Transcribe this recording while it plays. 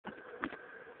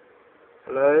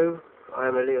Hello, I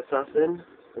am Elite Assassin,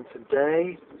 and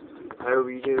today I will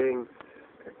be doing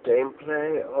a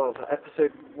gameplay of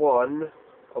episode 1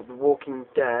 of The Walking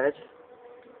Dead.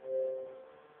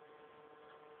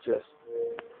 Just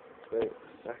wait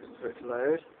a second for it to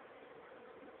load.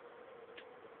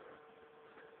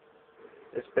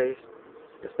 It's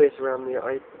based around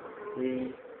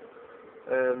the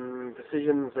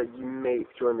decisions that you make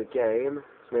during the game.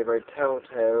 It's made by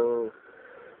Telltale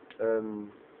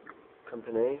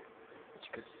company, as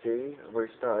you can see. I've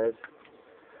already started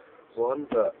one,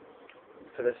 but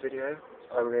for this video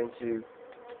I'm going to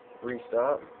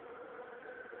restart.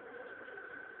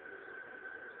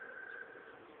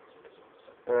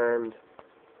 And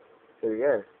here we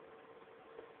go.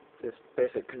 It's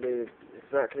basically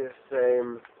exactly the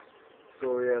same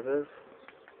story as others,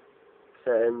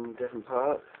 set in different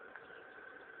parts.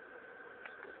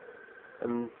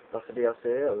 And that's the DLC,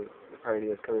 that apparently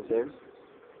is coming soon,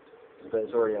 but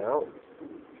it's already out.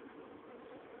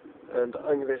 And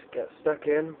I'm going to get stuck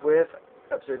in with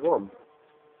episode 1.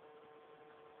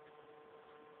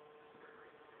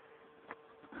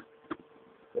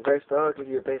 The very start, I'll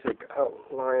give you a basic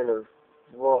outline of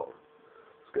what's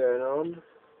going on,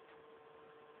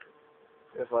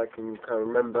 if I can kind of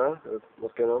remember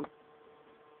what's going on.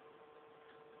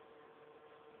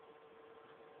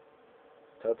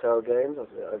 Telltale Games, as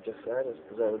I've just said, is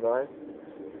presented by.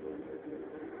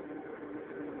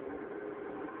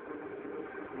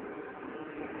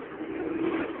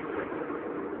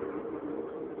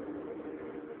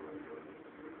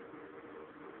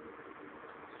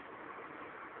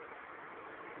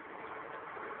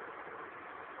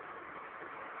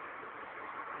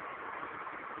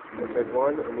 Episode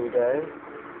 1, A New Day.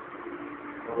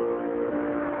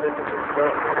 This is the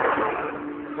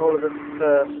whole of the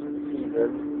first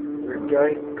season. There's a guy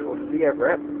called Lee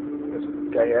Everett, this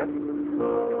guy here,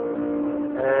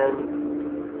 and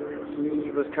he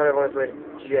was kind of on his way to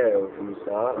jail from the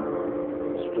start,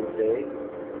 as you can see.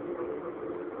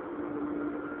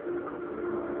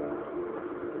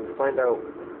 We'll find out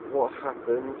what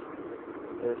happened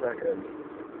in a second.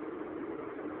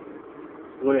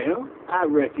 Well, I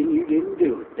reckon you didn't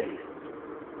do it then.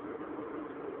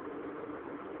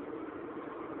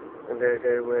 I'm going to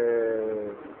go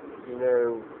with,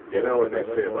 You know what they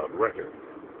say about reckon?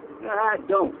 I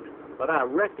don't, but I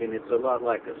reckon it's a lot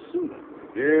like assuming.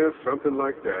 Yeah, something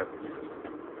like that.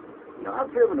 Now,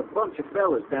 I've driven a bunch of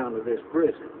fellas down to this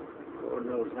prison. Lord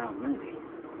knows how many.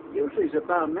 Usually it's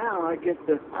about now I get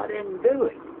the, I didn't do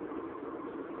it.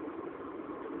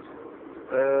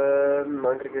 I'm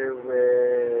going to go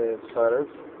with silence.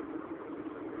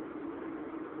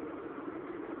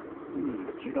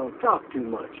 But you don't talk too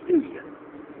much, do you?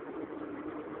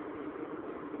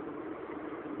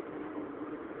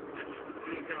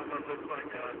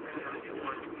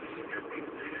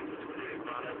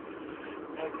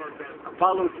 I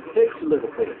followed the fix a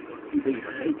little bit. You leave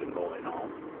a Macon going on.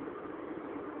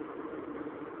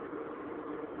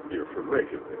 You're from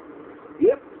Macon, then?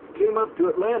 Yep. Came up to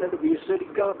Atlanta to be a city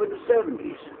cop in the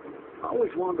 70s. I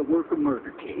always wanted to work a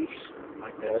murder case,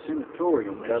 like that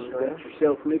senatorial mess you got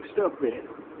yourself mixed up in.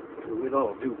 With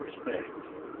all due respect.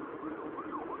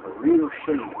 A real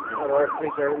shame. Alright,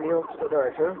 please go to the officer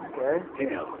director. Okay.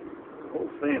 Hell, whole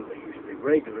family used to be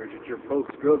regulars at your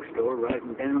folks' drugstore right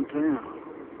in downtown.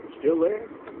 Still there?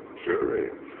 Sure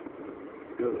is.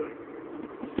 Good.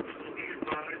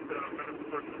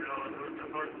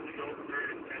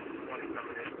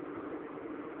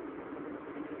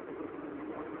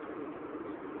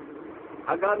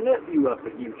 I got a nephew up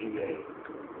at UGA.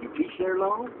 You teach there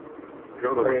long?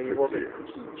 Go to You want me to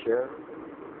teacher?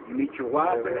 You meet your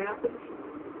wife and happens?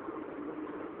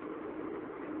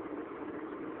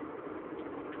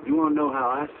 You want to know how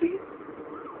I see it?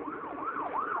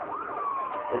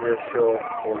 I'm just sure.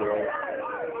 Anyway.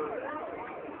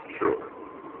 Sure.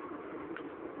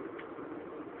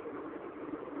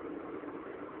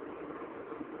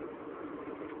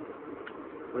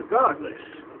 Regardless,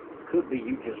 could be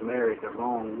you just married the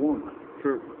wrong woman.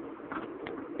 True.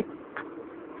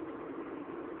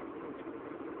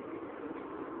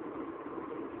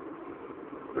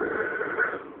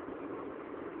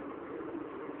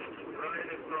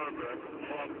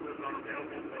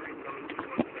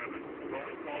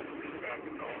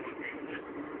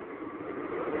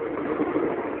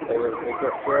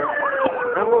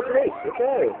 I'm more police,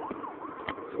 okay.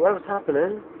 So whatever's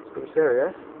happening, it's pretty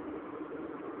serious.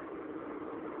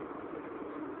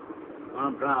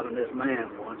 I'm driving this man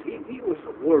once. He was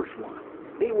the worst one.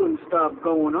 He wouldn't stop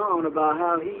going on about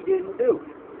how he didn't do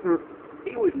it.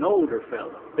 He was an older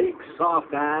fella, big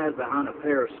soft eyes behind a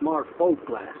pair of smart folk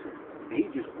glasses. He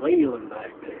just wailing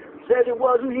back there. He says it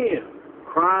wasn't him.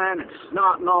 Crying and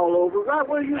snotting all over right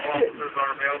where you're sitting. Officers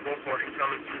are available for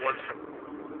incoming to one.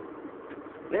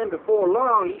 Then before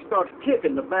long, he starts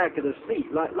kicking the back of the seat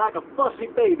like a fussy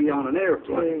baby on an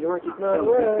airplane. Hey, you weren't keeping Tell out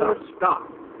him he's of got to stop.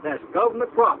 That's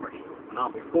government property, and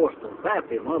I'll be forced to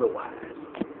zap him otherwise.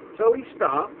 So he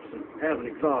stops, and having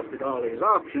exhausted all his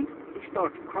options, he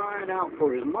starts crying out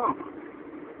for his mama.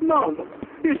 Mama,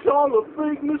 it's all a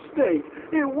big mistake.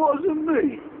 It wasn't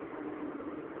me.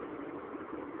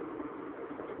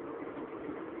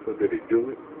 So did he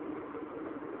do it?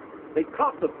 They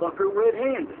caught the fucker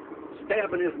red-handed,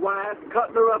 stabbing his wife,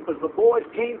 cutting her up as the boys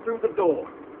came through the door.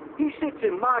 He sits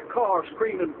in my car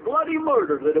screaming bloody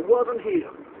murder that it wasn't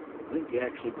him. I think he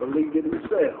actually believed it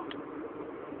himself.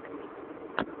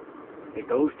 It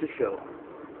goes to show,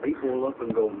 people will up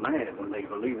and go mad when they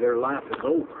believe their life is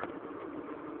over.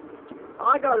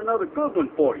 I got another good one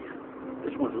for you.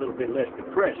 This one's a little bit less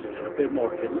depressing and a bit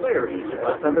more hilarious.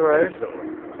 Left on the road.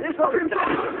 This other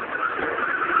time.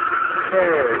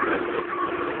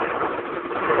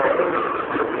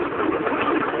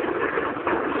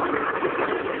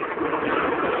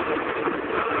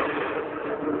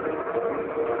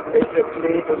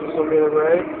 Basically, there was somebody on the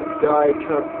road. The guy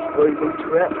kind of drove into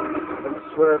it and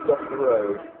swerved off the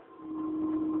road.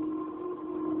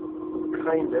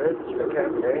 Kind of, just look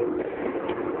carefully.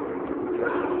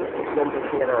 Then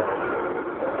picking it out.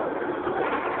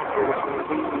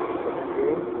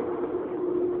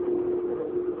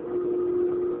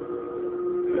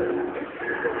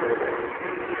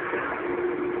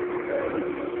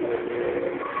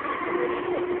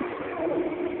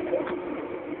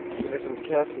 Listen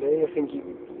carefully, I think you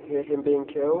hear him being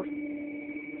killed.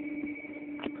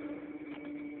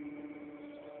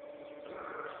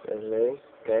 Steadily.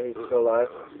 Okay, he's still alive.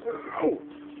 Oh,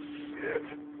 shit.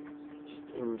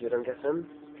 Injured, I'm guessing.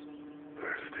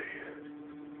 Thirsty.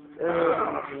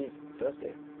 He's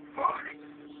thirsty. Fuck.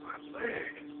 My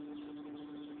leg.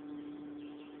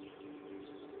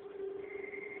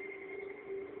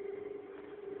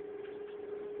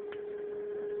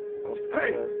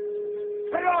 Hey!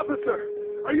 Hey, officer!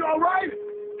 Are you alright?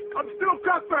 I'm still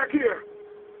stuck back here.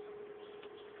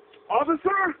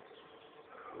 Officer?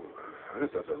 Oh,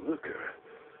 that doesn't look good.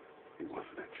 He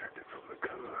wasn't ejected from the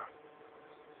car.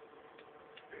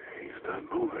 He's not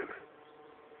moving.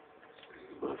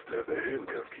 He must have the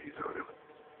handcuff keys on him.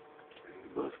 He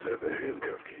must have the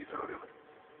handcuff keys on him.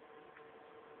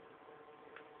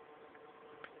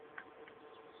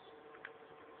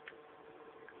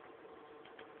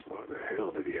 Why the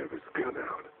hell did he have his gun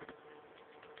out?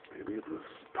 Maybe it was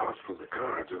tossed from the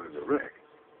car during the wreck.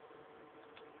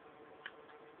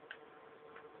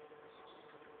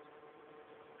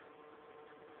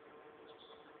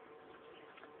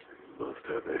 He must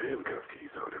have the handcuff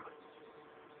keys on him.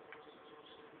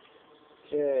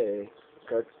 Okay.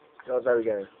 Good. Oh, there we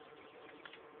go.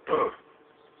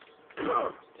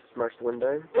 Just smash the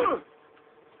window.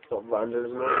 Not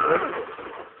vandalism.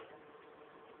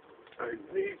 I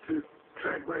need to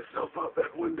drag myself out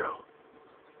that window.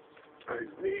 I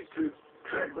need to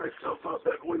drag myself out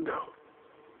that window.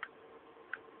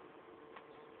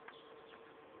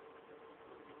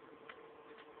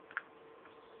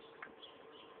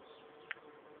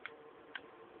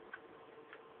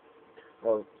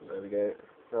 Oh, there we go.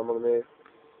 Now I'm on the move.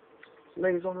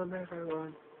 Lee's on the move,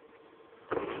 everyone.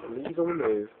 Lee's on the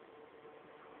move.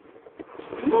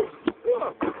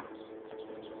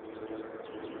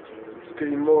 It's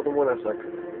going to be more than one episode.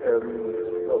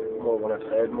 Not more than one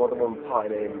episode, more than one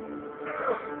part, I mean.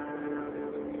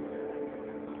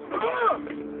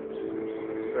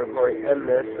 I'll probably end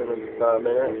this in about a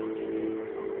minute.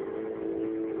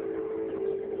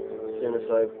 As soon as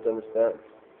I've done this bit.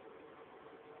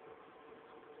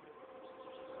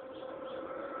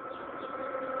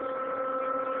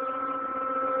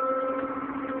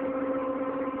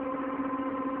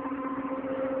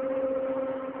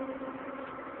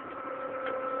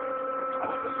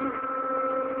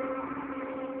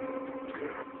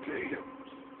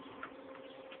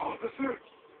 Officer?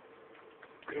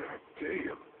 God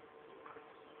damn.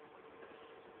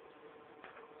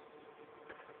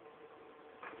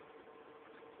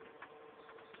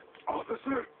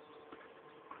 Officer?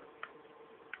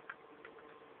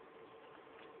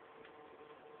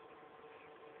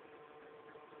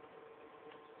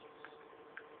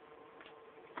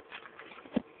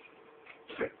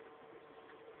 Shit.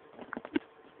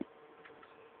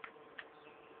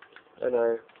 I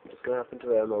know. What's going to happen to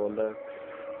him, I wonder.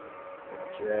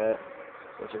 Yeah.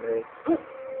 What do you mean?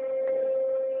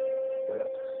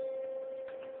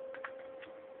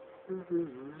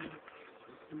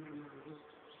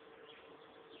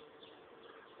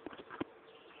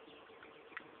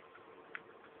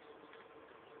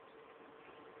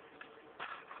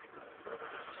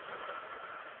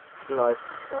 life.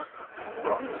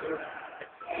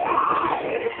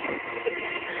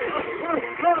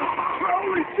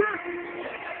 Holy shit!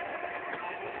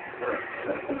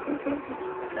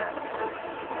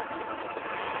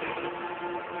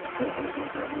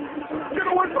 Get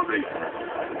away from me!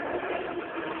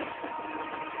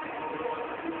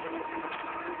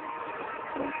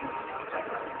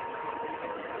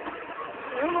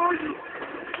 Where are you?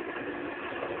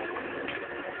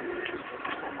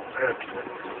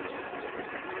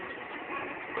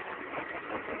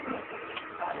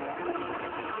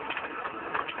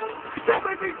 Don't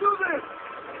make me do this!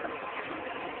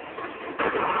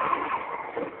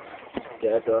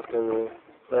 Yeah, that's gonna.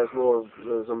 There's more of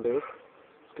the zombies.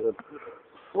 It's gonna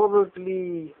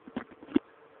probably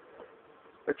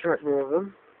attract more of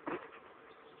them.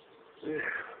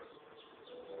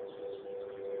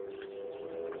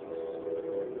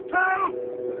 Help!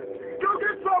 Go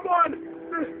get someone!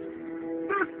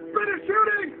 There's been a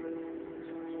shooting!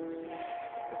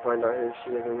 We'll find out who she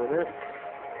is in a minute.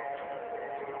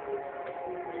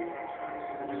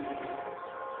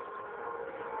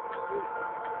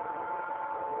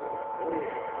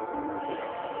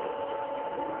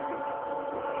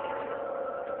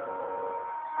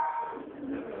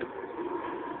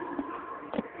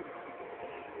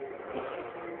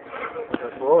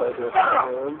 That's what I do.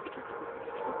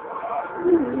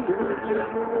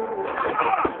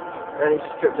 And he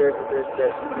stripped her of this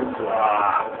desk.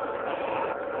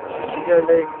 Keep going,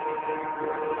 Lee.